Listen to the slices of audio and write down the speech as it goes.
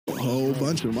whole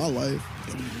bunch of my life.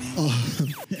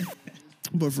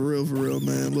 But for real,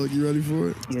 man. Look, you ready for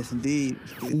it? Yes, indeed.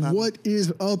 What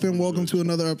is up, and welcome to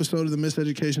another episode of the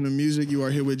Miseducation of Music. You are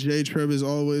here with Jay Treb as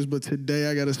always, but today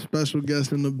I got a special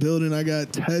guest in the building. I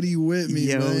got Teddy with me,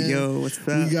 man. Yo, what's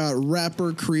up? We got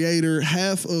rapper, creator,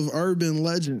 half of Urban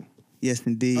Legend. Yes,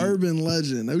 indeed. Urban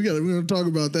Legend. We're gonna talk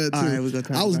about that too. All right, we're gonna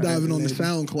talk I was about diving Urban on the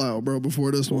SoundCloud, bro,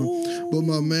 before this one. Ooh. But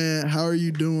my man, how are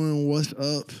you doing? What's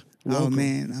up? Welcome. Oh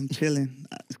man, I'm chilling.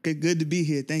 It's good to be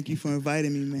here. Thank you for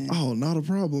inviting me, man. Oh, not a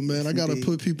problem, man. Yes, I gotta indeed.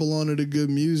 put people onto the good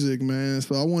music, man.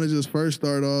 So I want to just first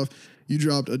start off. You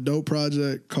dropped a dope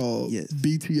project called Yes.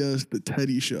 BTS The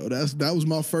Teddy Show. That was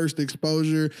my first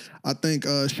exposure. I think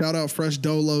shout out Fresh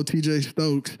Dolo, TJ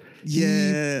Stokes.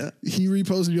 Yeah. He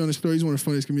reposted you on the story. He's one of the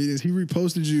funniest comedians. He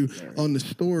reposted you on the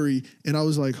story, and I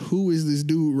was like, who is this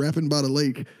dude rapping by the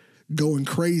lake going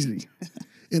crazy?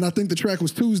 And I think the track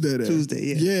was Tuesday there.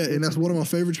 Tuesday, yeah. Yeah, and that's one of my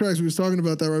favorite tracks. We was talking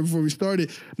about that right before we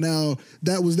started. Now,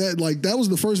 that was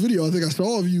the first video I think I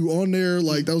saw of you on there.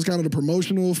 Like, that was kind of the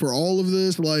promotional for all of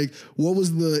this. Like, what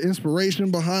was the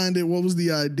inspiration behind it? What was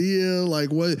the idea?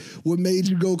 Like, what made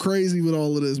you go crazy with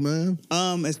all of this, man?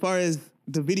 As far as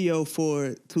the video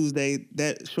for Tuesday,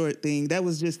 that short thing, that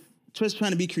was just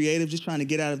trying to be creative, just trying to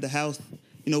get out of the house.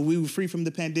 You know, we were free from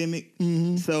the pandemic,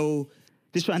 so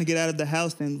just trying to get out of the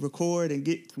house and record and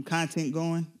get some content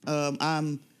going.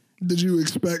 Did you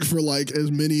expect for like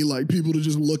as many like people to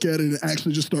just look at it and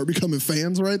actually just start becoming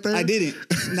fans right there? I didn't,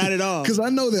 not at all. Because I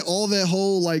know that all that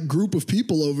whole like group of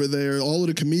people over there, all of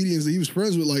the comedians that he was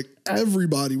friends with, like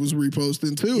everybody was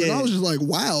reposting too. Yeah. And I was just like,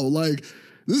 wow, like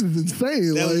this is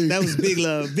insane. That was big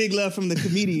love. Big love from the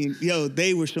comedian. Yo,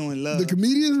 they were showing love. The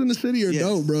comedians in the city are Yes.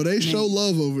 dope, bro. They show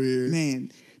love over here.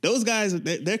 Man, those guys,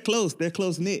 they're close. They're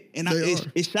close knit, and They are.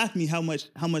 it shocked me how much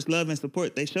love and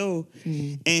support they show.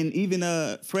 And even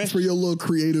Fresh For your little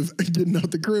creative getting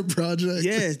out the crib project.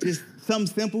 yeah, it's just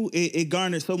something simple. It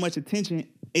garnered so much attention.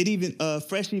 It even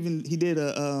Fresh he did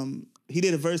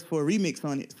a verse for a remix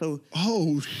on it. So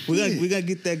Oh shit. we gotta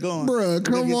get that going. Bruh, We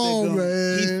gotta come get that on, going.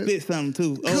 man. He spit something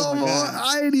too. Oh Come my on. God.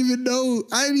 I didn't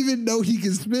even know he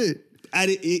could spit.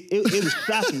 It was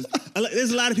shocking.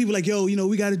 There's a lot of people like, yo, you know,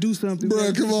 we got to do something.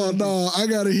 Bro, come on, no, I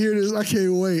gotta hear this. I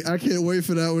can't wait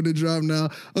for that one to drop now.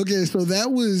 Okay, so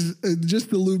that was just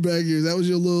to loop back here. That was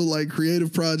your little like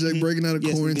creative project, breaking out of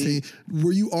Yes, quarantine. indeed.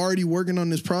 Were you already working on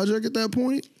this project at that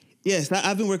point? Yes,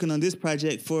 I've been working on this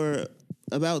project for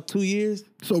about 2 years.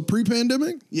 So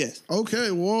pre-pandemic? Yes.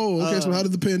 Okay, whoa. Okay, so how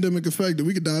did the pandemic affect it?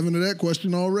 We could dive into that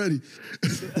question already.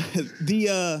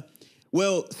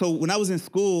 So when I was in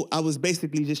school, I was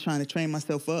basically just trying to train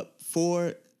myself up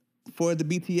for the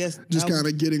BTS. Just album. kind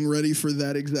of getting ready for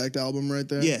that exact album right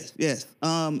there. Yes.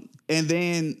 And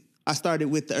then I started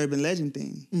with the Urban Legend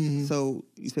thing. So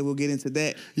you said we'll get into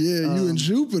that. Yeah, you and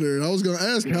Jupiter. I was gonna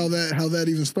ask how that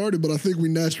even started, but I think we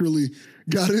naturally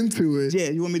got into it. Yeah,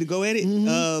 you want me to go at it?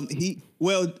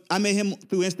 I met him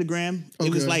through Instagram. It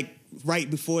was Okay. like right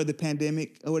before the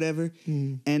pandemic or whatever.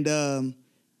 And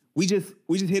we just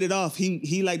hit it off.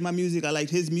 He liked my music, I liked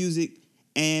his music,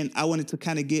 and I wanted to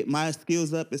kind of get my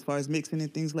skills up as far as mixing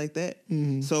and things like that.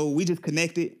 So we just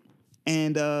connected,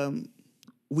 and I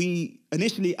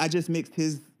just mixed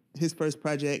his first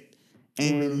project,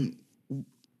 and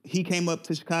he came up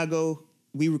to Chicago.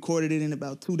 We recorded it in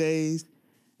about 2 days,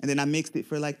 and then I mixed it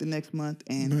for like the next month.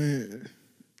 And Man.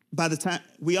 by the time,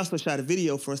 we also shot a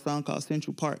video for a song called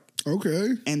Central Park,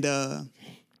 Okay. and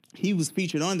he was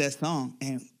featured on that song,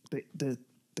 and the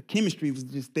chemistry was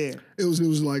just there. It was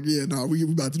like, yeah, no, we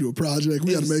about to do a project.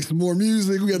 We got to was- make some more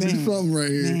music. We got to do Man, something right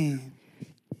here. Man.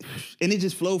 And it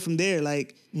just flowed from there.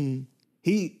 Like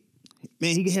he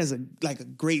has a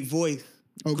great voice.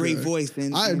 Okay. Great voice.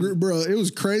 And I agree, bro. It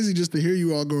was crazy just to hear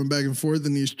you all going back and forth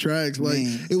in these tracks. Like,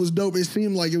 Man. it was dope. It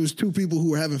seemed like it was two people who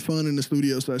were having fun in the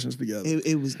studio sessions together.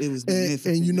 It was magnificent.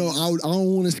 And you know, I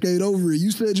don't want to skate over it.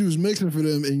 You said you was mixing for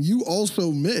them, and you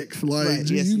also mix. Like, Right, yes,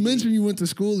 you indeed. mentioned you went to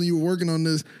school and you were working on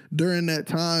this during that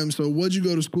time. So what'd you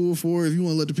go to school for? If you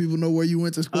want to let the people know where you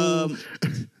went to school.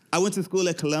 I went to school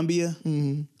at Columbia.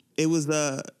 It was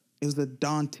a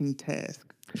daunting task.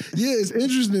 Yeah, it's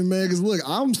interesting, man, because look,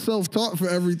 I'm self-taught for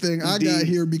everything I got Indeed.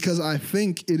 here because I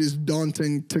think it is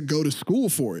daunting to go to school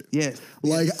for it. Yes.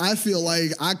 Like, I feel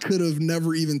like I could have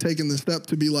never even taken the step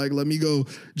to be like, let me go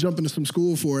jump into some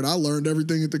school for it. I learned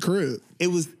everything at the crib. It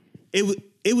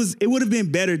would have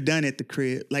been better done at the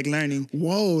crib, like learning.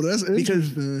 Whoa, that's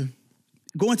interesting.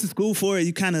 Going to school for it,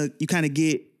 you kind of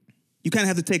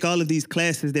have to take all of these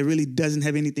classes that really doesn't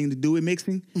have anything to do with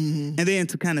mixing. And then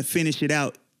to kind of finish it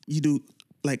out, you do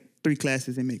like 3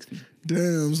 classes in mixing.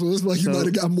 Damn, so it's like you might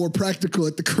have got more practical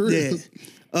at the crib.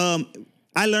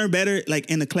 I learned better like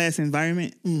in a class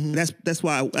environment. That's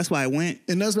why I went.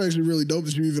 And that's actually really dope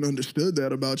that you even understood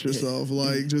that about yourself.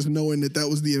 Like just knowing that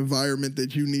was the environment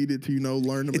that you needed to,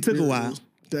 learn the materials. It took a while.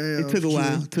 Damn. It took a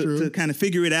while to kind of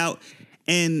figure it out.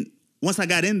 And once I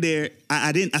got in there,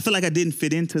 I felt like I didn't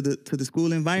fit into the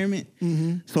school environment.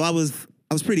 So I was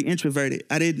pretty introverted.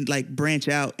 I didn't like branch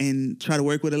out and try to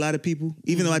work with a lot of people,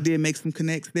 even though I did make some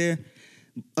connects there.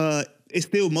 It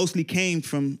still mostly came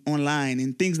from online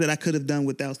and things that I could have done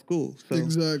without school. So.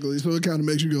 Exactly. So it kind of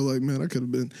makes you go like, man, I could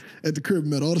have been at the crib,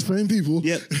 met all the same people,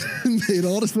 made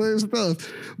all the same stuff.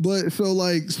 But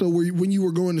so when you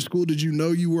were going to school, did you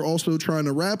know you were also trying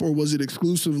to rap, or was it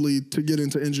exclusively to get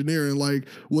into engineering? Like,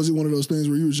 was it one of those things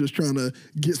where you was just trying to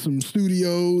get some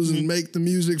studios and make the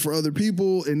music for other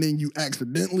people, and then you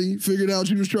accidentally figured out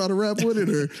you was trying to rap with it?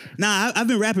 Or Nah, I've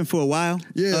been rapping for a while.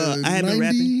 Yeah, I had been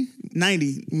rapping.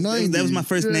 90. That was my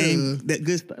first name. That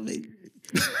good stuff. I'm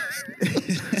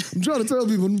trying to tell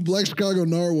people Black Chicago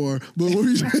Narwhal, but what were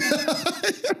you saying?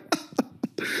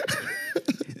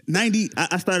 90.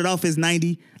 I started off as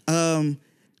 90,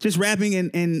 just rapping,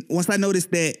 and once I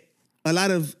noticed that a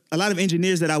lot of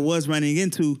engineers that I was running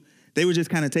into, they were just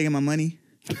kind of taking my money.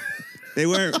 They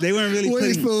weren't really.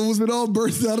 Wait, so was it all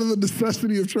birthed out of the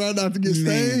necessity of trying not to get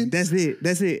stained? That's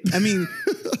it. I mean,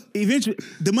 eventually,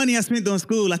 the money I spent on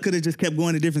school, I could have just kept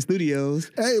going to different studios.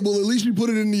 Hey, well, at least you put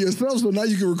it into yourself, so now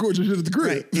you can record your shit at the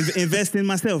crib. Right, invest in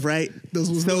myself, right? That's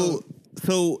what's up.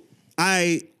 So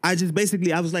I just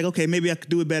basically, I was like, okay, maybe I could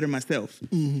do it better myself.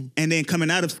 And then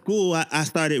coming out of school, I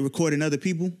started recording other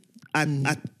people.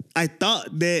 I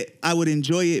thought that I would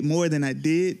enjoy it more than I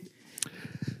did.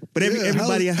 But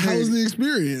everybody I heard... How was the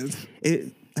experience?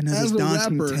 Another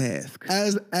daunting task.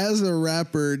 As a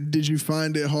rapper, did you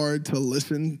find it hard to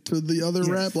listen to the other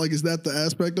rap? Like, is that the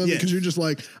aspect of it? Because you're just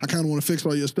like, I kind of want to fix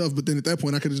all your stuff, but then at that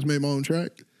point, I could have just made my own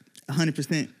track?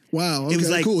 100%. Wow, okay, it was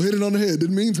like, cool. Hit it on the head.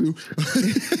 Didn't mean to.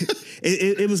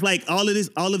 it was like all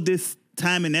of this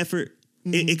time and effort,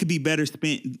 it could be better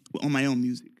spent on my own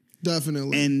music.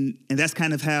 Definitely. And that's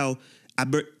kind of how I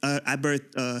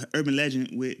birthed Urban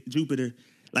Legend with Jupiter.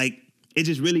 Like, it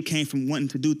just really came from wanting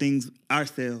to do things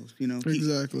ourselves,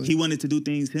 Exactly. He wanted to do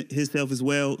things himself as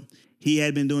well. He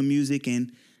had been doing music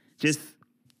and just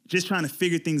trying to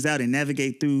figure things out and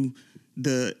navigate through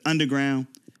the underground.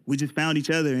 We just found each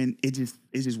other and it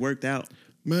just worked out.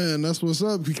 Man, that's what's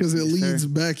up, because it leads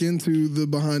back into the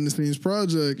behind the scenes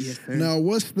project. Yes, sir. Now,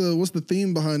 what's the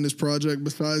theme behind this project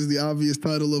besides the obvious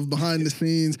title of Behind the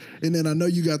Scenes? And then I know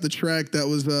you got the track that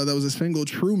was a single,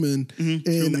 Truman. And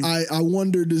Truman. I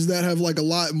wonder, does that have like a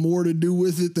lot more to do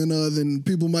with it than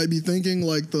people might be thinking?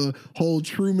 Like the whole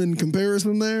Truman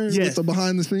comparison there with the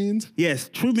behind the scenes?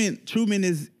 Yes, Truman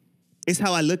is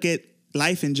how I look at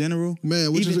life in general.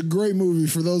 Man, which is a great movie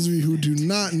for those of you who do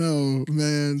not know,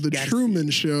 man. The Truman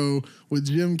Show with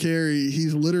Jim Carrey.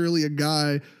 He's literally a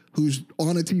guy who's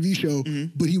on a TV show,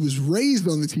 but he was raised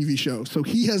on the TV show, so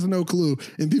he has no clue.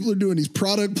 And people are doing these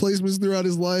product placements throughout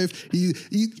his life. He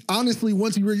honestly,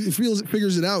 once he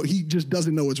figures it out, he just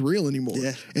doesn't know it's real anymore.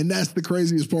 Yeah. And that's the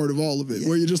craziest part of all of it,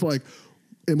 where you're just like,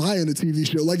 am I in a TV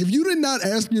show? Like, if you did not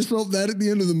ask yourself that at the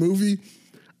end of the movie,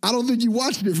 I don't think you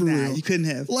watched it for real. You couldn't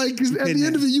have. Like, because at the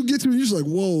end of it, you get to it, you're just like,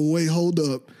 whoa, wait, hold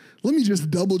up. Let me just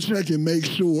double check and make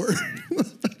sure.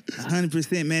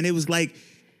 100%, man. It was like,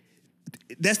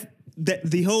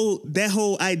 that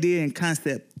whole idea and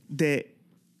concept that,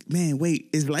 man, wait,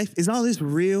 is all this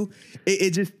real? It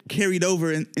just carried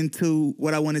over into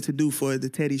what I wanted to do for the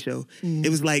Teddy Show. It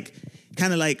was like,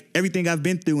 kind of like everything I've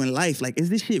been through in life. Like, is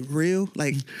this shit real?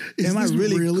 Like, am I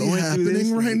really going happening through this?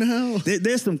 Right now?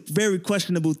 There's some very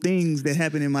questionable things that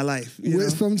happen in my life.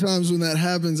 Sometimes when that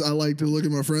happens, I like to look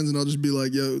at my friends and I'll just be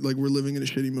like, yo, like, we're living in a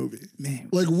shitty movie. Man.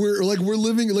 Like we're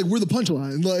living, like, we're the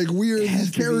punchline. Like, we're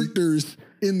these characters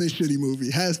in this shitty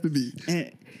movie. Has to be.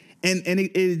 And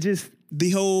it just,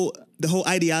 the whole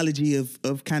ideology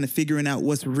of kind of figuring out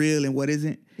what's real and what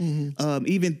isn't,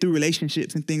 even through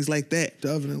relationships and things like that.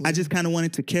 Definitely. I just kind of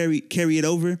wanted to carry it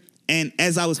over. And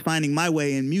as I was finding my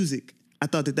way in music, I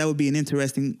thought that would be an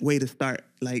interesting way to start.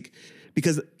 Like,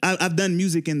 because I've done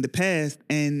music in the past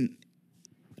and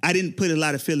I didn't put a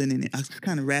lot of feeling in it. I was just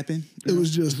kind of rapping. It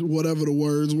was just whatever the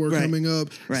words were coming up.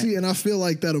 Right. See, and I feel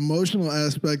like that emotional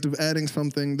aspect of adding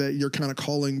something that you're kind of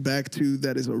calling back to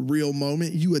that is a real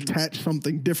moment, you attach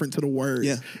something different to the words.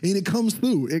 Yeah. And it comes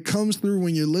through. It comes through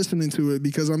when you're listening to it,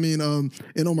 because, I mean, and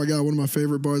oh my God, one of my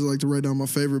favorite bars, I like to write down my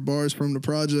favorite bars from the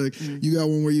project. You got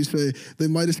one where you say, they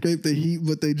might escape the heat,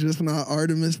 but they just not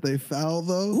Artemis. They foul,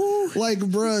 though. Ooh. Like,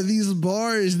 bruh, these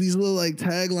bars, these little, like,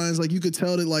 taglines, like, you could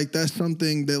tell that, like, that's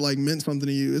something that like meant something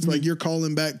to you. It's like you're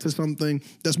calling back to something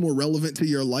that's more relevant to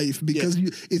your life because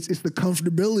it's the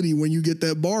comfortability when you get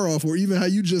that bar off, or even how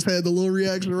you just had the little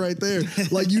reaction right there.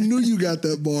 Like you knew you got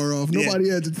that bar off. Nobody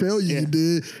had to tell you you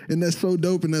did. And that's so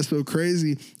dope and that's so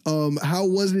crazy. How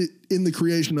was it in the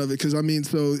creation of it? Because I mean,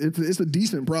 so it's a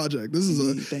decent project. This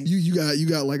is you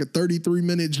got like a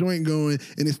 33-minute joint going,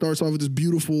 and it starts off with this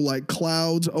beautiful like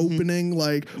clouds opening.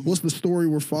 Like, what's the story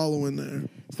we're following there?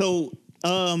 So,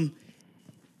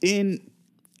 in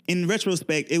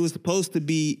retrospect, it was supposed to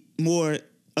be more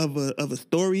of a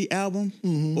story album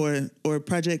or a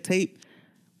project tape.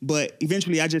 But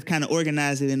eventually, I just kind of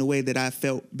organized it in a way that I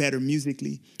felt better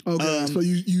musically. Okay, so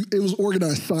it was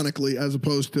organized sonically as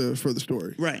opposed to for the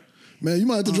story. Right. Man, you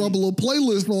might have to drop a little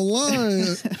playlist online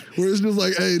where it's just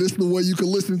like, hey, this is the way you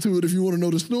can listen to it if you want to know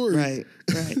the story. Right.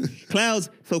 Clouds.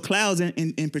 So Clouds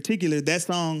in particular, that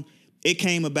song, it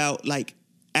came about like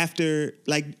after,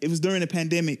 like it was during the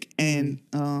pandemic, and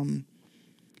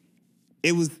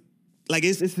it was like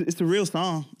it's a real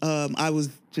song. I was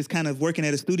just kind of working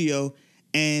at a studio,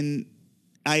 and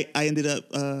I ended up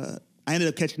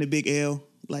catching a big L.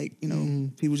 Like, you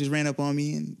know, people just ran up on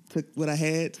me and took what I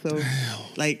had. So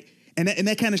like, and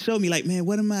that kind of showed me like, man,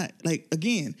 what am I, like,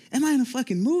 again, am I in a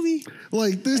fucking movie?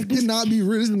 Like this cannot be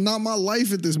real. This is not my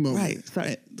life at this moment. Right.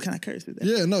 Sorry. Can I curse at that?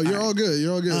 Yeah, no, you're all good.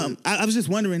 You're all good. I was just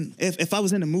wondering if I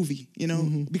was in a movie, you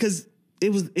know, because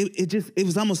it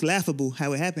was almost laughable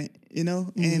how it happened, you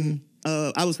know? And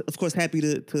I was, of course, happy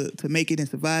to make it and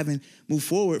survive and move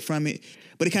forward from it.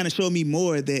 But it kind of showed me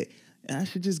more that I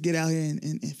should just get out here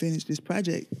and finish this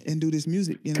project and do this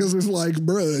music, you know? Because it's like,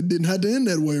 bruh, it didn't have to end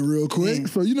that way real quick. Man.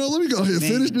 So, you know, let me go ahead and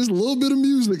finish this little bit of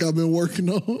music I've been working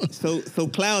on. So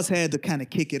Clouds had to kind of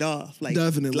kick it off. Like,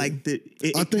 definitely. Like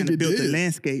it kind of built the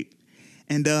landscape.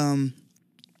 And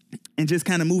just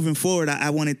kind of moving forward,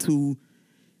 I wanted to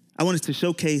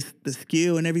showcase the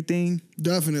skill and everything.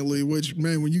 Definitely, which,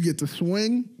 man, when you get to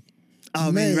swing.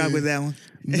 Oh, man, you rock with that one.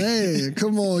 Man,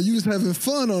 come on. You was having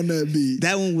fun on that beat.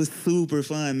 That one was super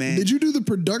fun, man. Did you do the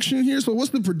production here? So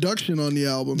what's the production on the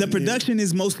album? The production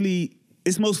is mostly,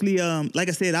 like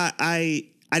I said, I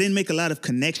didn't make a lot of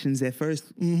connections at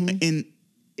first in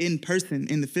person,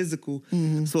 in the physical.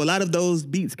 So a lot of those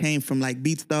beats came from like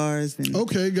BeatStars and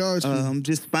okay, gotcha.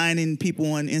 Just finding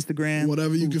people on Instagram.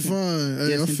 Whatever you can find.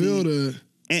 Hey, I feel that.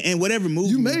 And whatever movie.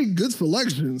 You made good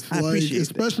selections. I appreciate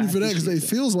especially for that, because it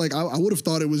feels like I would have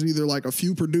thought it was either like a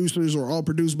few producers or all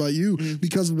produced by you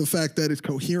because of the fact that it's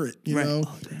coherent, you know?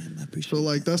 Oh, damn, I appreciate so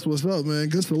like that's what's up, man.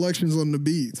 Good selections on the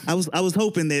beats. I was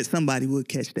hoping that somebody would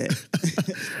catch that.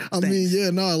 I mean, yeah,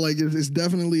 no, like it's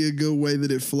definitely a good way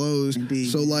that it flows.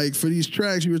 Indeed. So like for these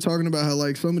tracks, you were talking about how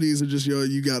like some of these are just,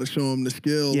 you got to show them the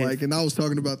skill. Yes. Like, and I was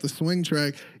talking about the swing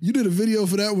track. You did a video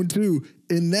for that one too.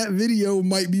 And that video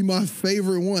might be my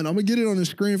favorite one. I'm gonna get it on the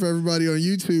screen for everybody on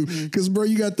YouTube, because bro,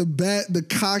 you got the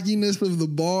cockiness of the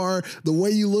bar, the way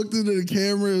you looked into the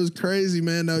camera, it was crazy,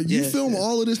 man. Now you film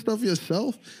all of this stuff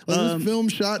yourself? Like this film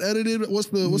shot, edited? What's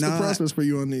the process for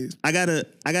you on these? I gotta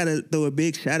throw a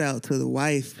big shout out to the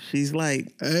wife. She's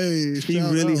like, hey, she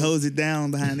really holds it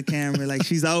down behind the camera. Like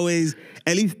she's always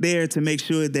at least there to make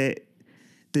sure that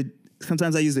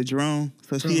sometimes I use a drone,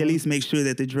 so she at least makes sure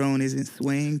that the drone isn't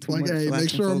swaying too much. Like, hey,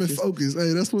 make sure I'm in focus.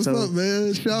 Hey, that's what's up,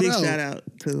 man. Big shout out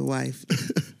to the wife.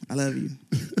 I love you.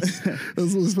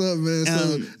 That's what's up, man.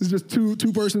 So it's just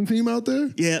two-person team out there?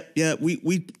 Yeah.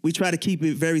 We try to keep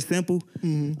it very simple.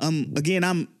 Again,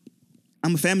 I'm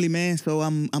a family man, so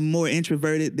I'm more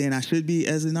introverted than I should be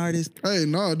as an artist. Hey,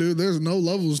 no, dude, there's no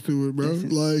levels to it, bro.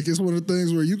 Like, it's one of the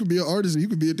things where you could be an artist and you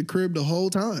could be at the crib the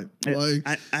whole time. Like,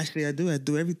 I do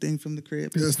everything from the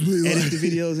crib. Yes, edit the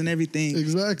videos and everything.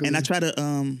 Exactly. And I try to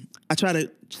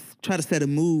set a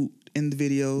mood in the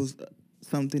videos.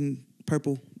 Something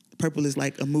purple. Purple is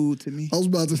like a mood to me. I was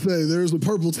about to say there's a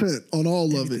purple tint on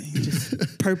all of it.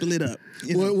 Just purple it up.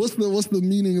 What's the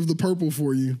meaning of the purple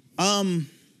for you?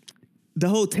 The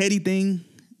whole Teddy thing,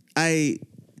 I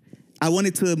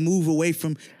wanted to move away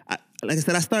from, like I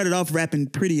said, I started off rapping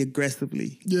pretty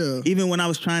aggressively. Yeah. Even when I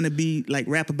was trying to be like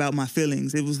rap about my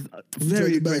feelings, it was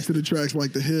very aggressive. Back to the tracks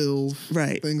like The Hills.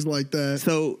 Right. Things like that.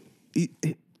 So,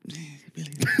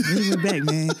 really went back,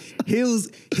 man. Hills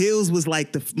was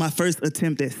like my first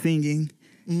attempt at singing.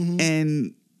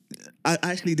 And I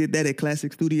actually did that at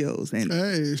Classic Studios. And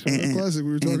hey, shout out Classic.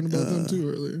 We were talking about them too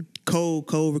earlier.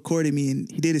 Cole recorded me, and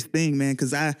he did his thing, man,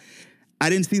 because I I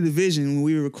didn't see the vision when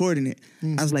we were recording it.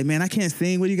 I was like, man, I can't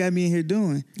sing. What do you got me in here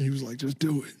doing? He was like, just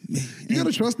do it. Man, You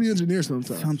got to trust the engineer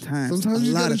sometimes. Sometimes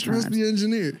you got to trust the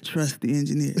engineer. Trust the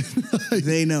engineer.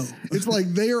 They know. It's like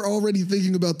they are already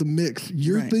thinking about the mix.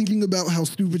 You're thinking about how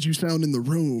stupid you sound in the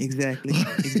room. Exactly.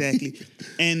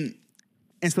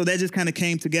 And so that just kind of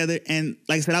came together. And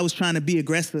like I said, I was trying to be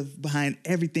aggressive behind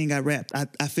everything I rapped.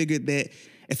 I figured that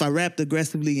if I rapped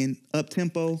aggressively and up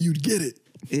tempo, you'd get it.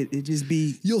 It just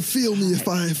be. You'll feel me if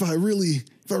I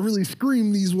really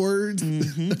scream these words.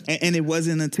 And it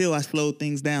wasn't until I slowed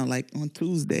things down, like on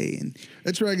Tuesday. And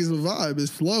that track is a vibe.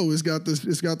 It's slow. It's got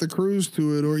the cruise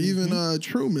to it, or even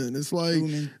Truman. It's like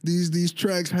these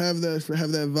tracks have that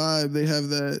vibe. They have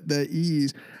that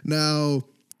ease. Now,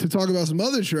 to talk about some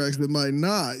other tracks that might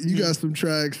not, you got some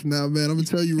tracks now, man. I'm gonna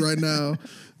tell you right now.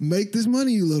 Make this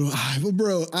money, you little Well,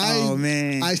 bro,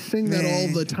 I sing that all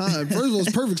the time. First of all, it's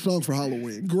a perfect song for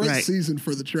Halloween. Great season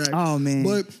for the track. Oh man.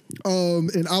 But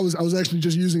and I was actually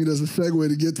just using it as a segue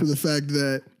to get to the fact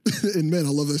that and man, I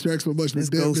love this track so much.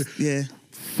 Yeah.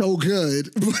 So good.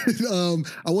 But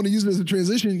I want to use it as a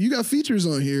transition. You got features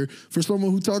on here for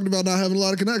someone who talked about not having a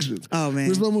lot of connections. Oh, man.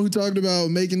 For someone who talked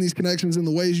about making these connections in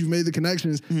the ways you've made the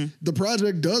connections. The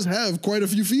project does have quite a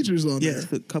few features on there. Yeah,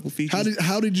 a couple features.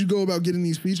 How did you go about getting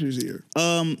these features here?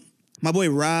 My boy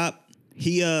Rob,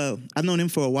 I've known him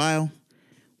for a while.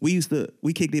 We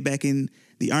kicked it back in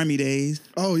the Army days.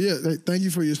 Oh yeah, thank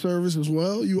you for your service as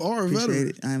well. You are a veteran.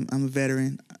 It. I'm a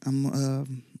veteran. I'm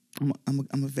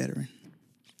a veteran.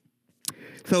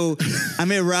 So I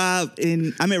met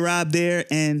Rob there,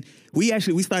 and we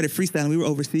started freestyling. We were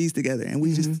overseas together, and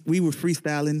we were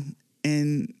freestyling.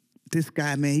 And this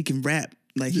guy, man, he can rap.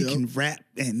 Like he can rap,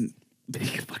 and he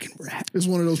can fucking rap. It's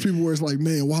one of those people where it's like,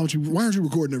 man, why aren't you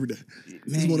recording every day?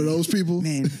 Man, it's one of those people,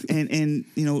 man. And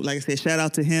you know, like I said, shout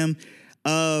out to him.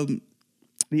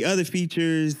 The other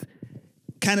features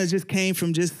kind of just came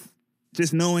from just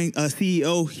knowing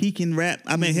CEO, he can rap.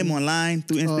 I met him online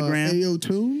through Instagram. AO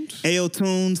Tunes. AO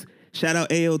Tunes. Shout out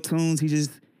AO Tunes. He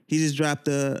just dropped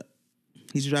a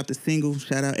single.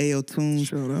 Shout out AO Tunes.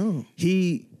 Shout out.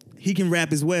 He can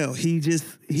rap as well. He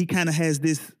kind of has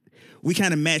this. We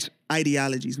kind of match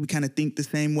ideologies. We kind of think the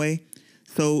same way.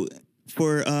 So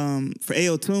for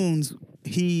AO Tunes,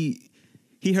 he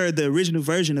heard the original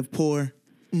version of Poor.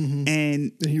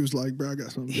 And he was like, bro, I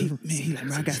got something different. He like,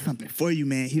 bro, I got something for you,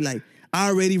 man. He like, I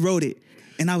already wrote it.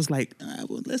 And I was like, all right,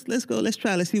 well, let's go. Let's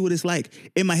try. Let's see what it's like.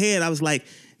 In my head, I was like,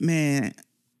 man,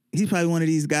 he's probably one of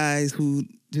these guys who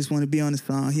just want to be on the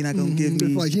song. He not going to give me.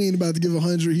 It's like he ain't about to give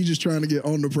 100. He just trying to get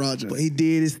on the project. But he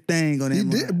did his thing on that. He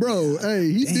did, bro.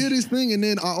 Hey, he did his thing. And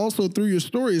then I also, through your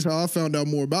stories, how I found out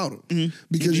more about him.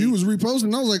 Because you was reposting.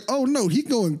 And I was like, oh, no, he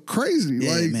going crazy.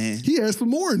 Yeah, like, man. He has some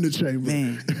more in the chamber.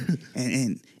 Man.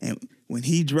 and when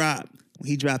he dropped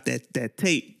that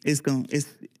tape,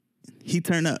 he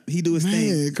turn up. He do his thing.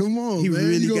 Man, come on, he man.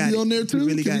 Really you gonna be on there too? He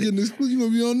really Can you get an exclusive? You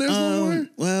gonna be on there somewhere?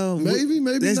 Well, maybe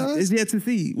not. It's yet to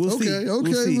see. We'll see. Okay,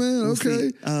 we'll see. Man. We'll okay.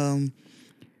 See.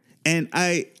 And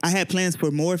I had plans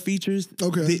for more features.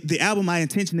 Okay. The album, I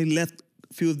intentionally left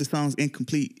a few of the songs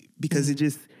incomplete because it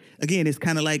just, again, it's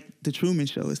kind of like the Truman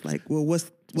Show. It's like, well,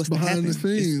 what's behind the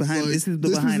scenes? This is the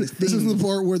behind the scenes. This is the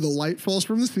part where the light falls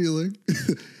from the ceiling.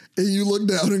 And you look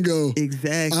down and go,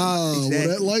 exactly. Well,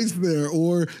 that light's there.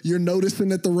 Or you're noticing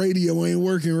that the radio ain't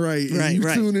working right. And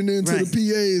you're tuning into the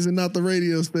PAs and not the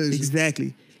radio station.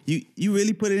 Exactly. You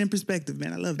really put it in perspective,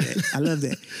 man. I love that. I love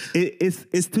that.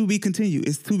 It's to be continued.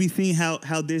 It's to be seen how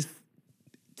this,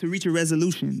 to reach a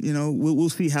resolution. You know, we'll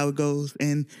see how it goes.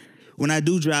 And when I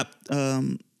do drop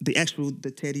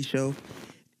the Teddy show,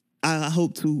 I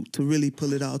hope to really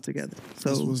pull it all together. So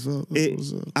that's what's up. That's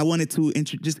what's up. I wanted to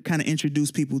just kind of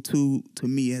introduce people to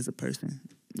me as a person.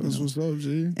 That's what's up,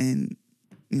 G. And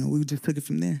we just took it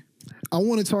from there. I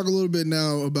want to talk a little bit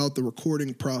now about the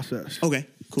recording process. Okay,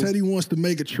 cool. Teddy wants to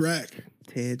make a track.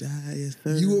 Ted, yes,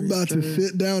 sir. You about to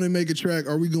sit down and make a track.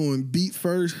 Are we going beat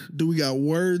first? Do we got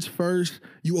words first?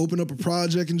 You open up a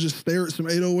project and just stare at some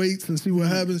 808s and see what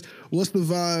happens? What's the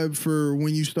vibe for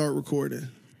when you start recording?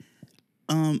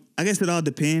 I guess it all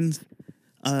depends.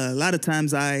 A lot of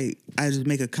times I just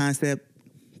make a concept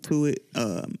to it.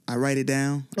 I write it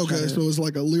down. Okay, so it's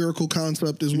like a lyrical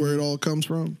concept is where it all comes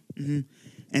from. Mm-hmm.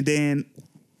 And then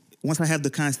once I have the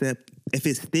concept, if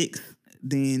it sticks,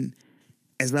 then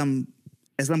as I'm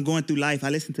going through life, I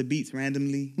listen to beats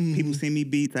randomly. People send me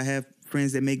beats. I have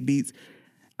friends that make beats.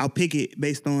 I'll pick it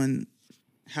based on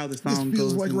how the song goes. This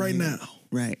feels like right now.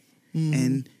 Right.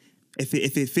 And if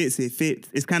it fits, it fits.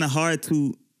 It's kind of hard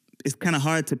to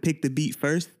pick the beat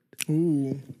first.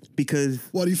 Ooh. because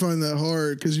Why do you find that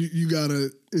hard? Because you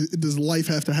gotta. Does life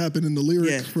have to happen in the lyrics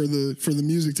Yes. for the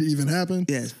music to even happen?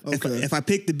 yes, Okay. if I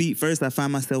pick the beat first, I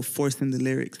find myself forcing the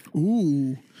lyrics.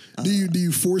 Ooh. Do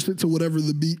you force it to whatever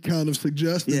the beat kind of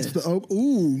suggests? Yes.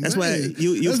 Ooh, That's man. why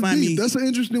you'll That's find deep. me- That's an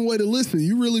interesting way to listen.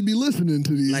 You really be listening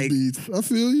to these Like- beats. I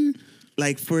feel you.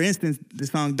 Like for instance, the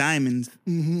song "Diamonds."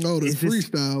 Oh, the It's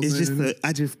just- freestyle, It's man.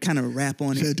 I just kind of rap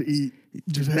on Just it. had to eat.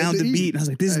 Just had Found to the eat. beat, and I was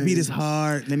like, "This Hey. beat is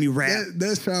hard. Let me rap."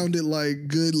 That sounded like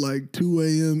good, like 2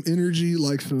 a.m. energy,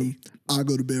 like some. I'll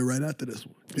go to bed right after this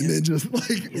one, and then just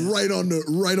like right on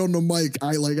the mic,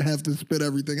 I like have to spit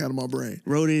everything out of my brain.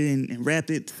 Wrote it and rapped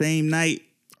it same night.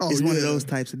 It's one of those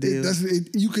types of deals.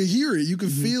 You can hear it, you can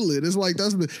feel it. It's like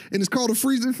and it's called a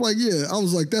freeze. It's like I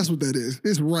was like, that's what that is.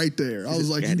 It's right there. I was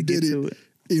like, had you to get did to it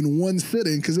it. in one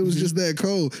sitting because it was just that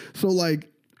cold. So like,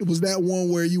 was that one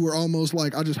where you were almost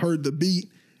like, I just heard the beat.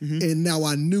 And now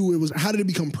I knew it was. How did it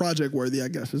become project worthy? I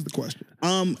guess is the question.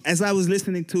 As I was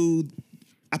listening to,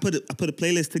 I put a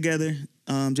playlist together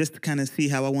just to kind of see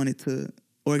how I wanted to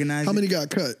organize. How it. many got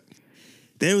cut?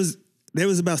 There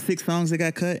was about 6 songs that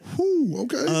got cut. Ooh,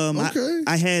 okay. Okay.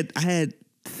 I had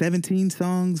 17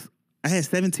 songs. I had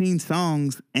 17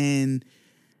 songs, and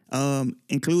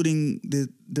including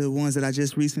the ones that I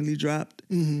just recently dropped,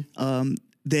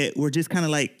 that were just kind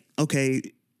of like, okay,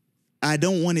 I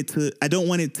don't want it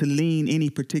to lean any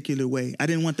particular way. I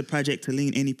didn't want the project to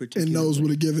lean any particular And those way.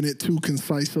 would have given it too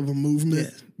concise of a movement.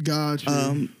 Yes.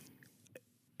 Gotcha.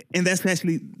 And that's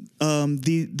actually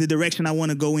the direction I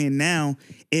want to go in now.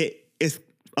 It's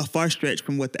a far stretch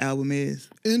from what the album is.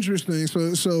 Interesting.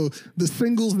 So the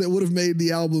singles that would have made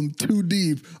the album too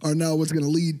deep are now what's going to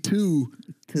lead to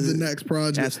the next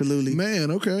project. Absolutely. Man,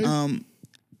 okay.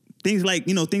 Things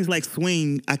like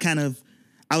Swing,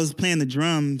 I was playing the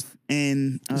drums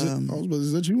and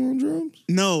is that you on drums?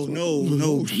 no.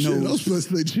 Oh, shit. I was supposed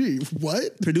to say, gee,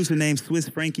 what? Producer named Swiss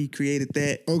Frankie created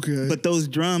that. Okay. But those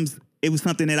drums, it was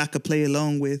something that I could play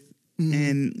along with.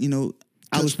 And,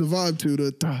 I was the vibe to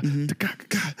the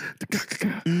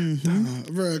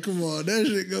bro, come on, that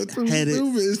shit go too Had it.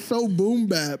 stupid. It's so boom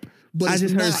bap, but I it's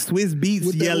just heard not Swiss Beats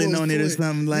with that yelling little on it or swing.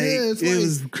 something. Like, it's it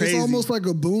was crazy. It's almost like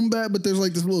a boom bap, but there's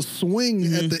like this little swing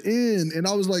at the end, and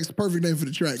I was like, it's the perfect name for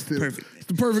the track too. Perfect. It's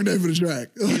the perfect name for the track.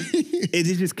 It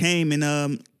just came,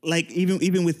 and like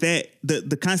even with that,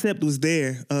 the concept was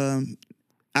there.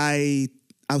 I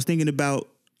was thinking about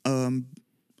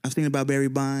Barry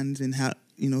Bonds and how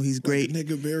he's great,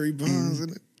 Nigga Barry Bonds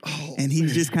and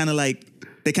he's just kind of like,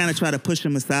 they kind of try to push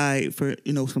him aside for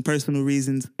some personal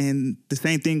reasons, and the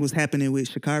same thing was happening with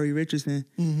Sha'Carri Richardson,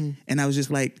 and I was just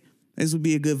like, this would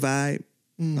be a good vibe,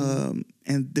 and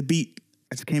the beat.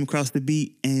 I just came across the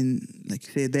beat, and like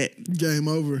you said, that game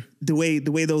over. the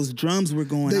way those drums were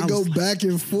going, They I go was, back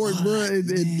and forth, bro.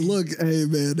 And look, hey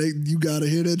man, you gotta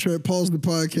hear that track. Pause the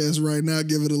podcast right now,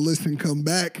 give it a listen, come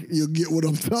back. You'll get what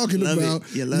I'm talking Love it.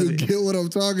 about. You love You'll it. get what I'm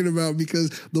talking about because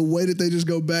the way that they just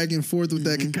go back and forth with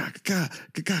that,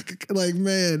 like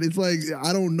man, it's like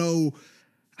I don't know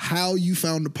how you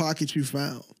found the pocket you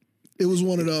found. It was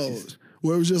one of those.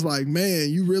 Where it was just like,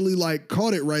 man, you really like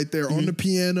caught it right there on the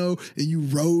piano and you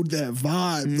rode that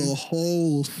vibe the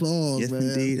whole song, yes, man.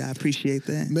 indeed, I appreciate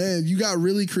that. Man, you got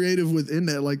really creative within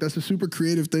that. Like, that's a super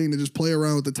creative thing to just play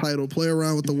around with the title, play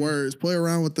around with the words, play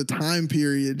around with the time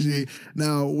period, G.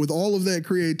 Now, with all of that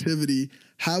creativity,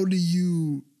 how do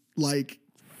you, like,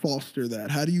 foster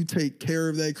that? How do you take care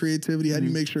of that creativity? How do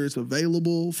you make sure it's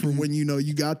available for when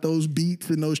you got those beats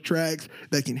and those tracks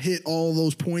that can hit all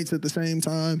those points at the same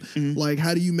time? Like,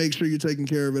 how do you make sure you're taking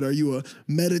care of it? Are you a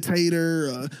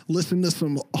meditator? Listen to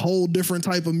some whole different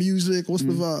type of music? What's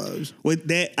the vibes? With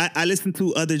that, I listen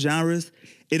to other genres.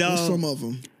 What's some of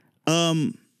them?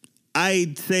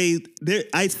 I'd say that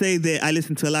I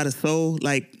listen to a lot of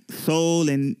soul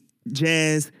and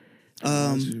jazz,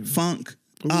 funk.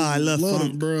 I love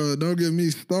funk, it, bro. Don't get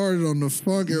me started on the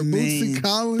funk. Bootsy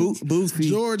Collins, Bootsy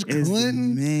George is the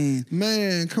Clinton,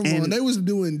 man. come on. They was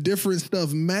doing different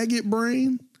stuff. Maggot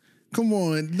Brain, come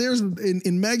on. There's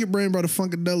in Maggot Brain by the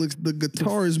Funkadelics, the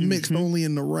guitar is mixed only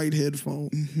in the right headphone.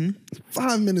 It's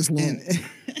 5 minutes long.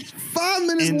 5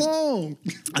 minutes long.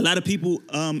 A lot of people,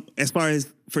 as far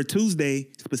as for Tuesday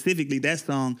specifically, that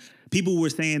song, people were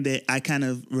saying that I kind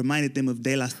of reminded them of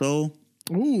De La Soul.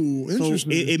 Ooh, So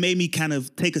interesting. it made me kind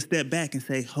of take a step back and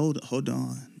say, hold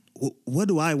on. What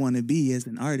do I want to be as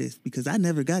an artist? Because I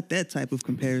never got that type of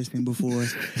comparison before.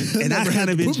 And I kind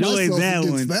of enjoyed that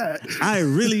one. I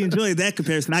really enjoyed that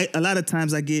comparison. A lot of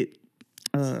times I get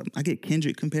I get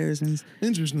Kendrick comparisons.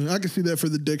 Interesting. I can see that for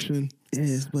the diction.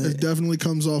 Yes, but It definitely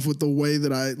comes off with the way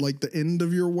that I like the end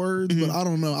of your words, but I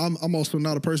don't know. I'm also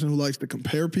not a person who likes to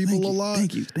compare people a lot.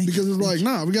 Thank you. Because it's like,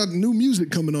 nah, we got new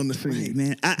music coming on the scene. Right,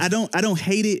 man. I don't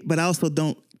hate it, but I also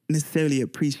don't necessarily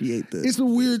appreciate the. It's a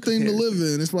weird thing to live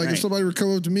in. It's like if Right. somebody would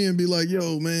come up to me and be like,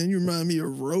 "Yo, man, you remind me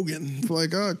of Rogan." It's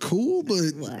like, cool, but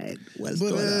What's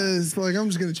but going on? it's like I'm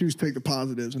just gonna choose to take the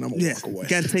positives and I'm gonna walk away.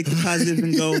 Got to take the positives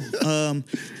and go.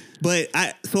 But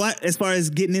as far as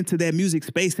getting into that music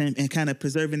space and kind of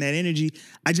preserving that energy,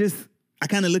 I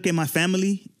kind of look at my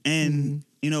family and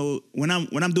you know when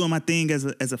I'm doing my thing as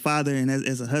a father and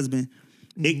as a husband,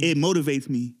 it motivates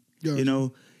me. Gotcha. You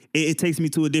know, it takes me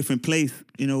to a different place.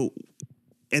 You know,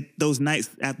 at those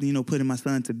nights after putting my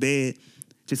son to bed,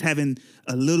 just having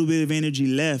a little bit of energy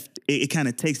left, it kind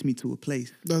of takes me to a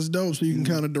place. That's dope. So you can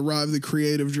kind of derive the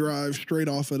creative drive straight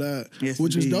off of that, Yes,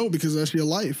 which is indeed. dope because that's your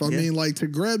life. I mean, like to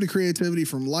grab the creativity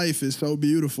from life is so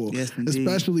beautiful. Yes, indeed.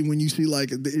 Especially when you see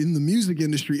like in the music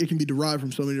industry, it can be derived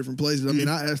from so many different places. I mean,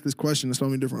 I asked this question to so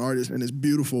many different artists and it's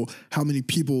beautiful how many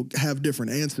people have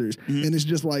different answers. And it's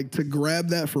just like to grab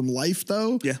that from life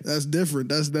though, that's different.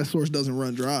 That source doesn't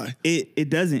run dry. It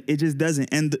doesn't. It just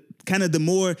doesn't. And the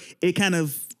more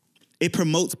it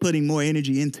promotes putting more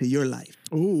energy into your life.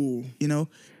 Ooh. You know,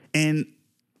 and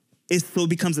it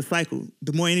becomes a cycle.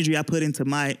 The more energy I put into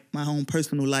my own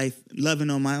personal life, loving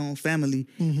on my own family,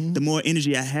 the more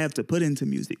energy I have to put into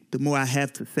music, the more I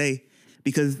have to say,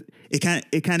 because it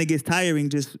kind of gets tiring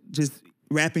just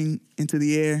rapping into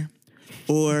the air,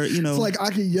 or It's like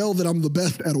I can yell that I'm the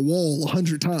best at a wall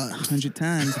 100 times. 100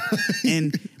 times,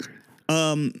 and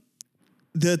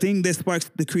the thing that sparks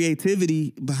the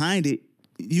creativity behind it,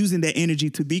 using that energy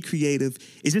to be creative,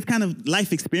 is just kind of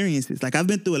life experiences. Like I've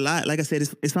been through a lot. Like I said,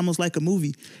 it's almost like a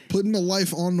movie. Putting the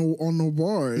life on the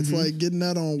bar. It's like getting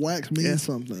that on wax means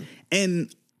something.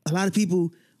 And a lot of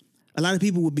people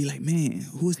would be like, "Man,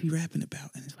 who is he rapping about?"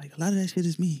 And it's like a lot of that shit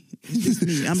is me. It's just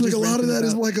me. I'm It's like just a lot of that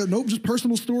is rapping like just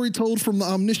personal story told from the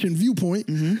omniscient viewpoint.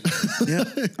 Yep.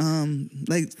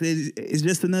 Like I said, it's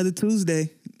just another Tuesday.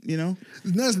 You know.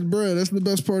 And that's the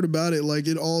best part about it. Like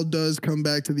it all does come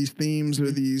back to these themes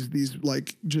or these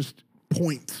like just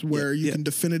points where you can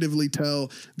definitively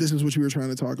tell this is what you were trying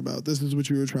to talk about. This is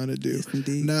what you were trying to do. Yes,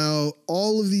 indeed. Now,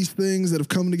 all of these things that have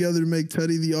come together to make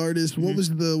Teddy the artist, what was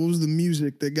the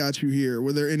music that got you here?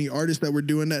 Were there any artists that were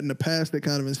doing that in the past that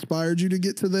kind of inspired you to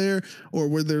get to there? Or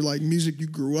were there like music you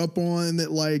grew up on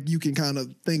that like you can kind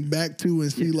of think back to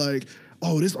and see like,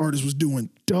 oh, this artist was doing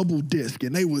double disc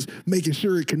and they was making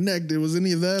sure it connected. Was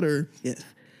any of that or?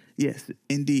 Yes,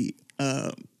 indeed.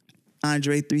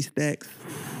 Andre 3 Stacks.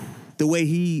 The way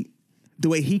he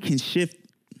can shift.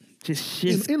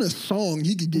 In a song,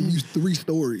 he could give you 3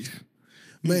 stories.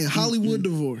 Man, Hollywood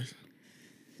Divorce.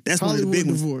 That's one of the big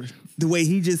ones. Divorce. The way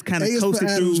he just kind of A is for coasted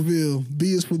through. Adamsville.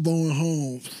 B is for Bowen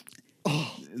Holmes.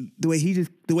 The way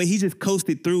he just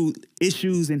coasted through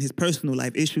issues in his personal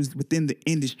life, issues within the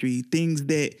industry, things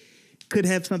that could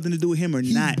have something to do with him or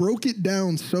He not. broke it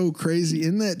down so crazy.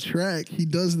 In that track, he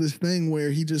does this thing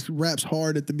where he just raps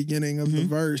hard at the beginning of the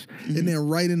verse. And then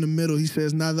right in the middle, he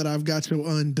says, now that I've got your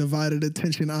undivided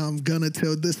attention, I'm gonna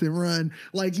tell this and run.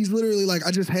 Like, he's literally like,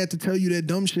 I just had to tell you that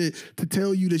dumb shit to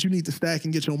tell you that you need to stack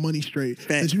and get your money straight.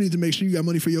 Facts. That you need to make sure you got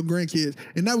money for your grandkids.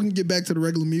 And now we can get back to the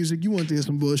regular music. You want to hear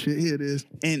some bullshit. Here it is.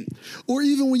 And Or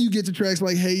even when you get to tracks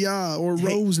like Hey Ya or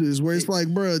Roses, where it's like,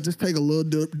 bruh, just take a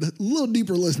little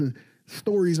deeper listen.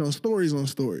 Stories on stories on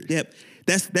stories. yep,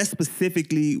 that's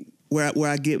specifically where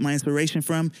I get my inspiration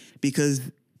from, because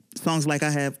songs like I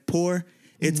have Poor,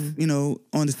 it's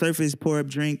on the surface pour up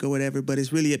drink or whatever, but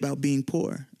it's really about being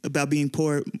poor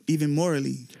even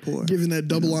morally poor. Giving that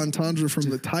double entendre from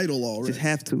the title already. Just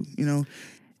have to,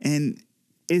 and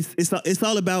it's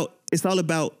all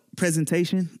about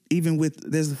presentation. Even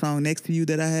with there's a song Next to You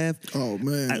that I have. Oh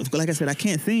man. Like I said, I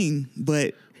can't sing,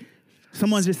 but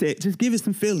someone just said, just give it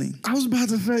some feeling. I was about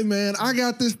to say, man, I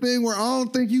got this thing where I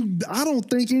don't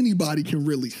think anybody can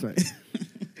really sing.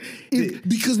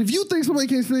 Because if you think somebody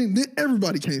can't sing, then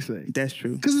everybody can't sing. That's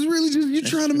true. Because it's really just, you're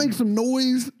trying to make some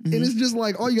noise, and it's just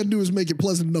like, all you got to do is make it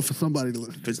pleasant enough for somebody to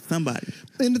listen. For somebody.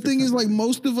 And the thing is, like,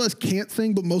 most of us can't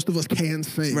sing, but most of us can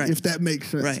sing, Right. if that makes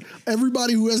sense. Right.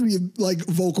 Everybody who has the, like,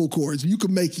 vocal cords, you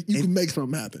can make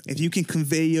something happen. If you can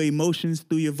convey your emotions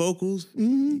through your vocals,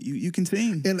 you can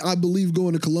sing. And I believe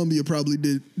going to Columbia probably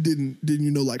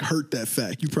didn't hurt that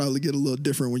fact. You probably get a little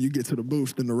different when you get to the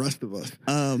booth than the rest of us.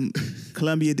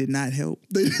 Columbia did not not help.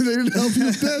 They didn't help you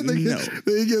with that.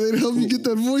 They didn't help you get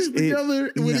that voice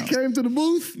together when it came to the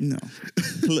booth. No,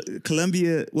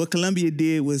 Columbia. What Columbia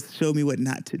did was show me what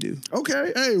not to do.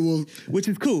 Okay, hey, well, which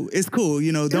is cool. It's cool.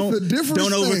 You know, don't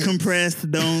overcompress.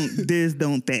 Don't this.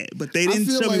 Don't that. But they didn't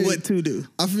show me what to do.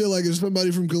 I feel like if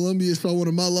somebody from Columbia saw one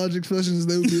of my Logic sessions,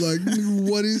 they would be like,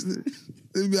 "What is it?"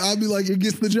 I'd be like, "It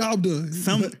gets the job done."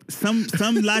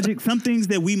 Some Logic, some things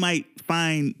that we might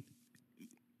find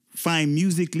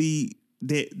musically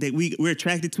that we're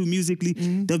attracted to musically,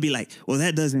 they'll be like, well,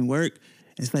 that doesn't work.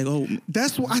 It's like, oh,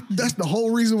 that's the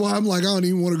whole reason why I'm like, I don't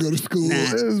even want to go to school.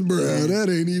 That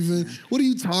ain't even. What are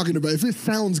you talking about? If it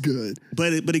sounds good,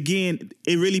 but again,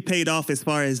 it really paid off as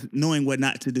far as knowing what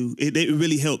not to do. It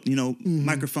really helped. You know,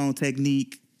 microphone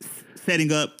technique,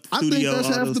 setting up studio. I think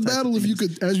that's half the battle. If you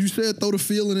could, as you said, throw the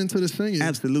feeling into the singing.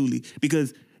 Absolutely,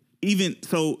 because even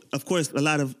so, of course, a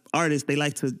lot of artists, they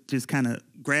like to just kind of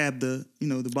grab the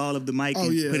ball of the mic and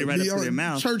put it right up to their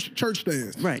mouth. Church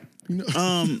stance. Right. Do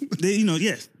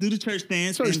the church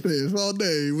stance. Church stance all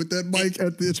day with that mic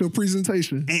at your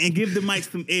presentation. And give the mic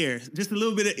some air. Just a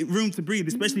little bit of room to breathe,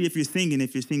 especially if you're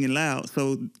singing loud.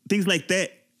 So things like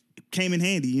that came in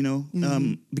handy,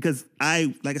 because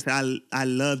I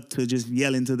love to just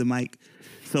yell into the mic.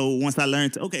 So once I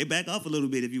learned to, back off a little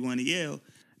bit if you want to yell,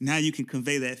 now you can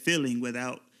convey that feeling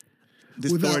without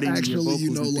actually,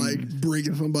 like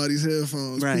breaking somebody's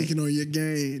headphones, speaking on your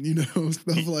gain, stuff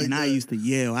like that. And I used to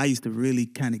yell. I used to really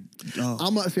kind of.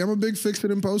 I'm a big fix it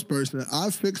in post person.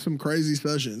 I've fixed some crazy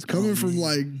sessions coming from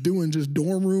like doing just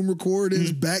dorm room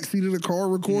recordings, backseat of the car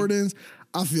recordings.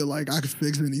 I feel like I could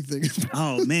fix anything.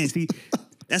 Oh man, see.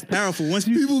 That's powerful. Once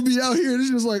people be out here, and it's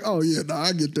just like, oh yeah,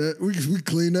 I get that. We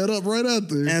clean that up right out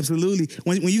there. Absolutely.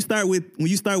 When you start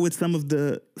with some of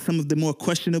the more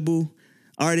questionable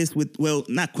artists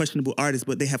not questionable artists,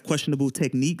 but they have questionable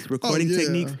techniques, recording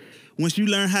techniques. Once you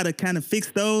learn how to kind of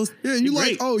fix those, you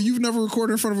like, you've never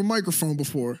recorded in front of a microphone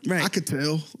before. Right. I could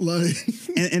tell. Like,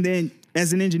 and then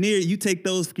as an engineer, you take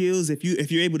those skills. If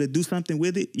you're able to do something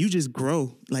with it, you just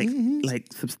grow like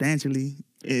substantially.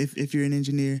 If you're an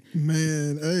engineer.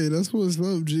 Man, hey, that's what's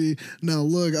up, G. Now,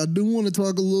 look, I do want to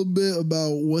talk a little bit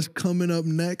about what's coming up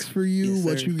next for you,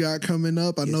 what you got coming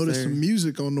up. I know there's some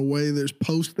music on the way. There's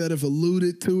posts that have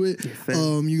alluded to it.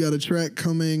 Yes, you got a track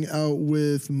coming out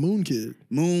with Moon Kid.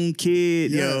 Moon Kid,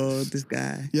 yo, this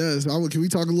guy. Yes, can we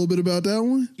talk a little bit about that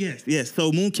one? Yes.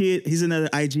 So Moon Kid, he's another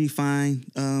IG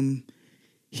find. I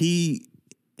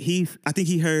think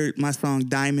he heard my song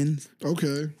Diamonds.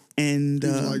 Okay. And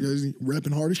he's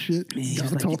rapping hard as shit. Man,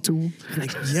 gotta talk to him.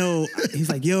 He's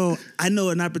like, yo, I know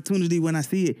an opportunity when I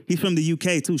see it. He's from the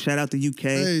UK too. Shout out to UK.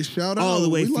 Hey, shout out. All the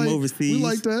way from overseas. We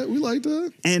like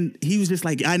that. And he was just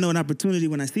like, I know an opportunity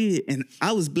when I see it. And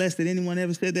I was blessed that anyone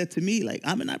ever said that to me. Like,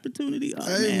 I'm an opportunity. Oh,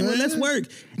 man, well, let's work.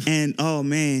 And oh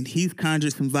man, he's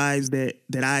conjured some vibes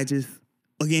that I just,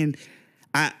 again,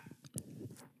 I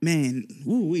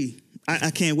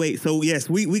can't wait. So yes,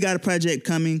 we got a project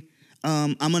coming.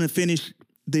 I'm going to finish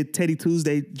the Teddy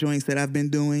Tuesday joints that I've been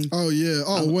doing. Oh, yeah.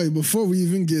 Wait, before we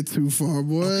even get too far,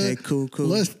 boy. Okay, cool.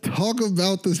 Let's talk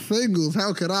about the singles.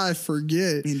 How could I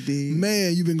forget? Indeed.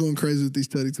 Man, you've been going crazy with these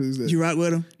Teddy Tuesdays. You rock with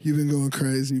them? You've been going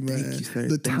crazy, man. Thank you, sir.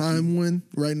 The time one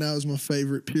right now is my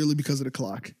favorite purely because of the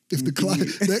clock. If the clock,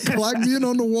 that clock being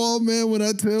on the wall, man, when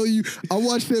I tell you, I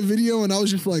watched that video and I was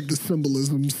just like the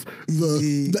symbolisms,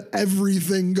 the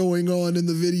everything going on in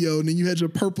the video. And then you had your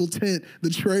purple tint, the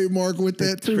trademark with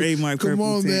that too. Trademark Come purple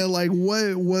on, tint. Man. Like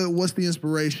what's the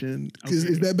inspiration?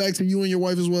 Is that back to you and your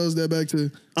wife as well? Is that back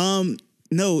to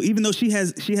No, even though she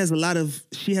has a lot of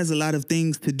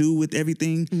things to do with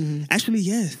everything. Mm-hmm. Actually,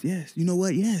 yes. You know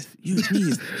what? Yes,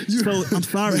 so I'm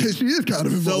sorry. Man, she is kind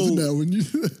of involved in that one.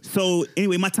 So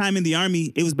anyway, my time in the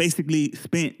Army, it was basically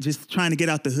spent just trying to get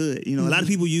out the hood. You know, a lot of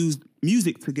people use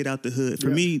music to get out the hood. For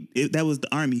me, that was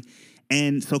the Army,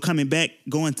 and so coming back,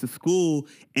 going to school,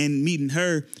 and meeting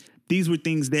her, these were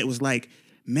things that was like,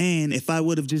 man, if I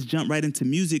would have just jumped right into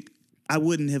music, I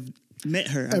wouldn't have met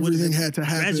her. Everything had to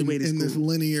happen in this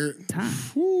linear time,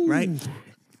 right?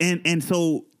 And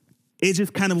so it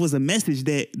just kind of was a message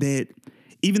that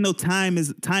even though time is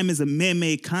a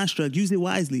man-made construct, use it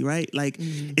wisely, right? Like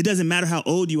it doesn't matter how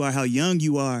old you are, how young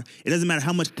you are. It doesn't matter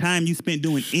how much time you spent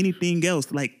doing anything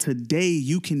else. Like today,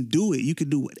 you can do it. You can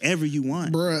do whatever you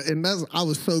want, bruh. And I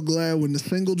was so glad when the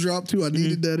single dropped too. I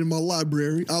needed that in my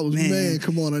library. I was man,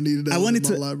 come on, I needed that in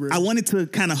my library. I wanted to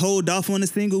kind of hold off on the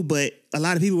single, but a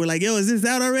lot of people were like, yo, is this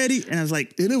out already? And I was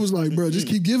like... And it was like, bro, just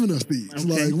keep giving us these. Okay.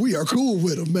 Like, we are cool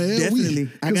with them, man. Definitely.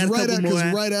 I got a couple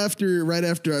more. Right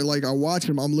after I watch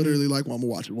them, I'm literally like, well, I'm going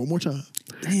to watch it one more time.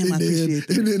 Damn, I appreciate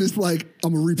that. And then it's like,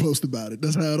 I'm going to repost about it.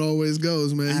 That's how it always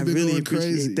goes, man. I really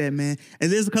appreciate that, man.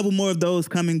 And there's a couple more of those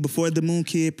coming before the Moon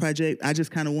Kid project. I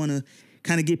just kind of want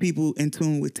to get people in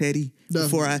tune with Teddy. Definitely.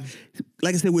 Before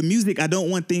like I said, with music, I don't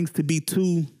want things to be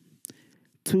too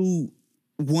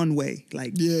one way.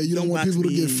 Like, yeah, you don't want people to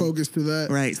get focused to that.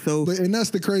 Right. So, and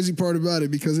that's the crazy part about it,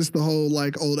 because it's the whole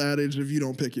like old adage of you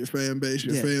don't pick your fan base,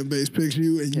 your fan base picks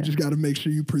you, and you just got to make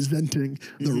sure you're presenting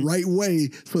the right way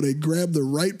so they grab the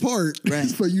right part,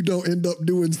 so you don't end up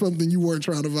doing something you weren't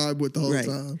trying to vibe with the whole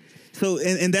time. So,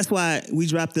 and that's why we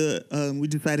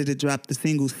decided to drop the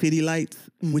single City Lights,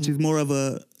 which is more of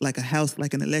a house,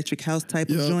 like an electric house type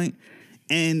of joint.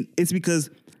 And it's because,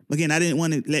 again, I didn't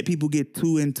want to let people get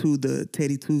too into the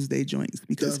Teddy Tuesday joints,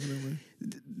 because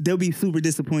they'll be super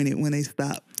disappointed when they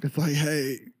stop. It's like,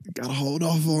 hey, gotta hold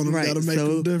off on them, gotta make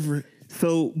them different.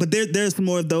 So, but there's some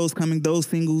more of those coming, those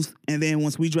singles, and then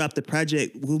once we drop the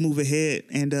project, we'll move ahead,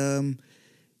 and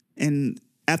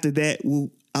after that,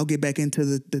 I'll get back into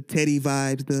the Teddy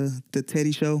vibes, the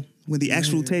Teddy show. When the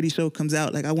actual Teddy show comes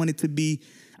out, like I want it to be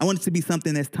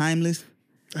something that's timeless.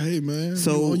 Hey, man,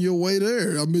 so you're on your way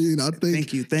there. I mean, I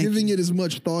think giving it as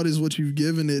much thought as what you've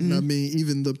given it, and I mean,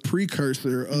 even the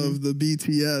precursor of the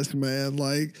BTS, man,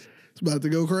 like it's about to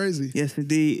go crazy. Yes,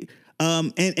 indeed.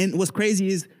 And what's crazy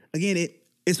is, again,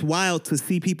 it's wild to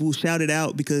see people shout it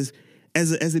out, because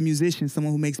as a musician,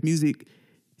 someone who makes music,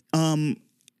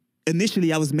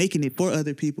 initially I was making it for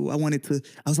other people. I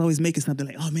was always making something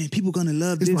like, oh man, people gonna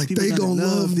love this. It's like people they gonna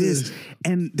love this.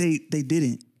 And they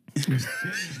didn't.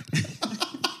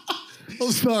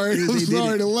 I'm sorry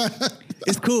to laugh.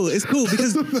 It's cool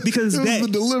because that was the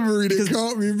delivery that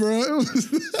caught me, bro.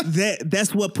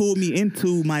 That's what pulled me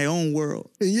into my own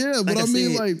world. Yeah, but I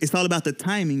mean, like, it's all about the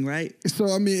timing, right?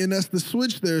 So I mean, and that's the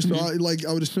switch there. So I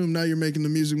would assume now you're making the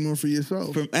music more for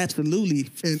yourself.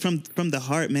 Absolutely, and from the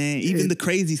heart, man. Even the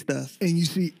crazy stuff. And you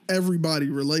see,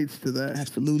 everybody relates to that.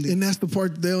 Absolutely. And that's the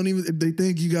part that they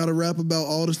think you got to rap about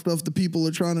all the stuff the people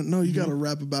are trying to know. You got to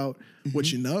rap about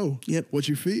what you know, what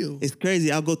you feel. It's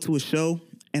crazy. I'll go to a show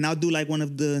and I'll do like one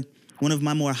of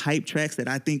my more hype tracks that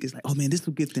I think is like, oh man, this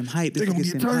will get them hype. This will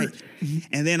get them hype.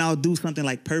 And then I'll do something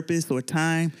like Purpose or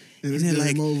Time. And they're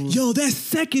like, yo, that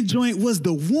second joint was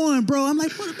the one, bro. I'm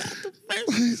like, what about the first?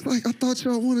 It's like, I thought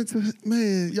y'all wanted to,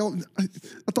 man,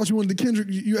 I thought you wanted the Kendrick,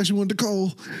 you actually wanted the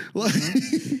Cole. Like,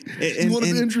 you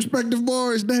wanted the introspective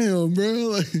bars, damn, bro.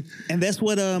 Like, and that's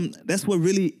what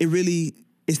really,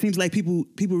 it seems like people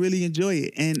really enjoy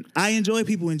it. And I enjoy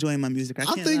people enjoying my music. I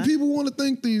think people want to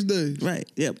think these days. Right,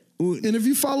 yep. And if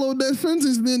you follow that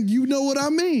sentence, then you know what I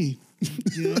mean.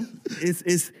 You know,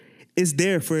 it's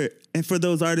there for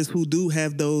those artists who do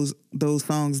have those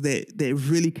songs that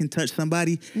really can touch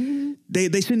somebody.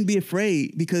 They shouldn't be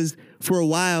afraid, because for a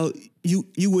while you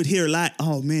would hear a lot,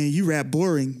 oh man, you rap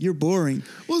boring, you're boring.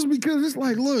 Well, it's because it's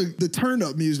like, look, the turn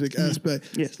up music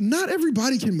aspect. Yes. Not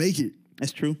everybody can make it.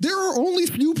 That's true. There are only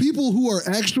few people who are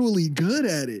actually good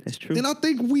at it. That's true. And I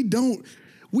think we don't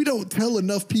tell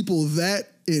enough people that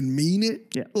and mean it.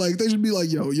 Yeah. Like, they should be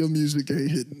like, yo, your music ain't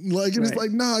hitting. Like, and it's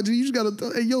like, nah, dude, you just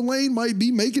gotta, hey, your lane might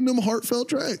be making them heartfelt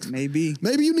tracks. Maybe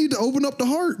you need to open up the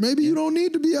heart. Maybe you don't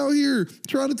need to be out here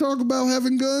trying to talk about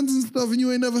having guns and stuff and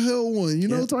you ain't never held one, you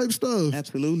know, type stuff.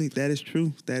 Absolutely. That is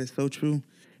true. That is so true.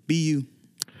 Be you.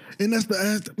 And that's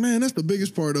the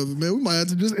biggest part of it, man. We might have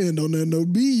to just end on that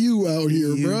note. Be you out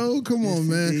here, bro. Come on,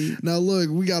 man. Indeed. Now, look,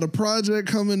 we got a project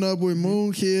coming up with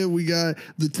Moon Kid. We got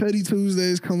the Teddy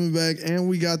Tuesdays coming back, and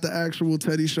we got the actual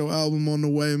Teddy Show album on the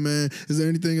way, man. Is there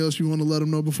anything else you want to let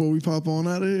them know before we pop on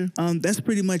out of here? That's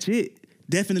pretty much it.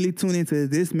 Definitely tune into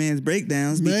this man's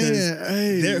breakdowns, because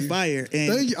they're fire.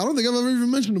 And thank you. I don't think I've ever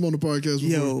even mentioned them on the podcast before.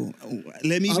 Yo,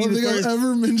 let me I be don't the think first. I've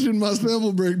ever mentioned my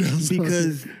sample breakdowns.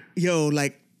 Because, yo,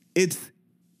 like, it's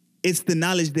the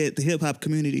knowledge that the hip hop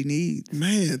community needs.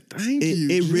 Man, thank you.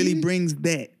 It really brings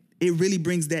that. It really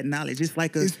brings that knowledge. It's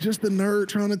like it's just a nerd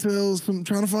trying to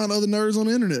find other nerds on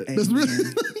the internet. Hey, That's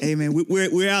really. Hey man,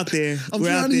 we're out there. I'm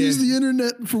trying to use the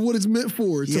internet for what it's meant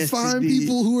for. Yes, to find indeed.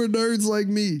 people who are nerds like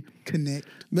me. Connect.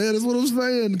 Man, that's what I'm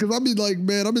saying. Because I've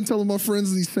been telling my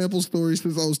friends these sample stories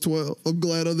since I was 12. I'm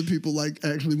glad other people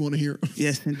actually want to hear them.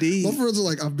 Yes, indeed. My friends are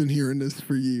like, I've been hearing this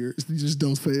for years. You just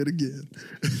don't say it again.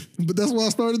 But that's why I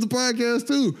started the podcast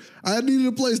too. I needed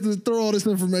a place to throw all this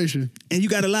information. And you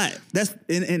got a lot.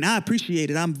 And I appreciate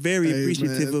it. I'm very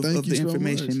appreciative of the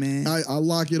information, man. I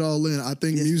lock it all in. I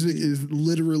think music is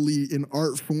literally an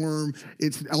art form.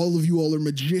 It's all of you all are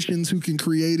magicians who can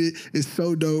create it. It's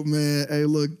so dope, man. Hey,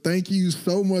 look, thank you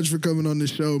so much for coming on the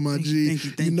show, my G.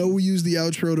 Thank you. You know we use the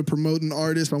outro to promote an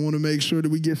artist. I want to make sure that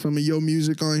we get some of your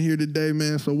music on here today,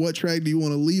 man. So what track do you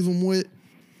want to leave them with?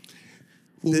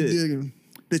 What we digging?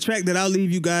 The track that I'll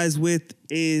leave you guys with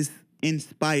is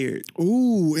Inspired.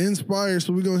 Ooh, Inspired.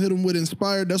 So we're gonna hit them with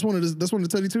Inspired. That's one of the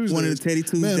Teddy Tuesdays. One of the Teddy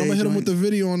Tuesdays. Man, I'm gonna hit them with the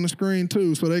video on the screen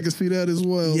too, so they can see that as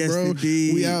well, yes, bro.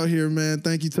 Indeed. We out here, man.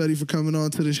 Thank you, Teddy, for coming on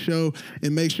to the show.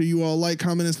 And make sure you all like,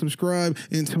 comment, and subscribe.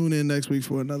 And tune in next week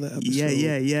for another episode.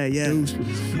 Yeah.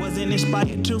 Deuces. Wasn't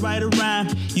inspired to write a rhyme.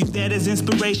 Use that as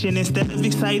inspiration instead of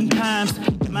exciting times.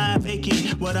 Mind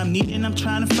vacant, what I'm needing, I'm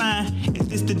trying to find. Is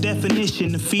this the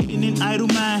definition of feeding an idle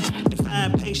mind?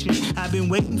 Define patience. I've been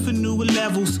waiting for newer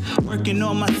levels. Working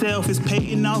on myself is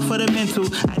paying off for the mental.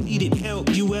 I needed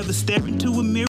help. You ever stare into a mirror?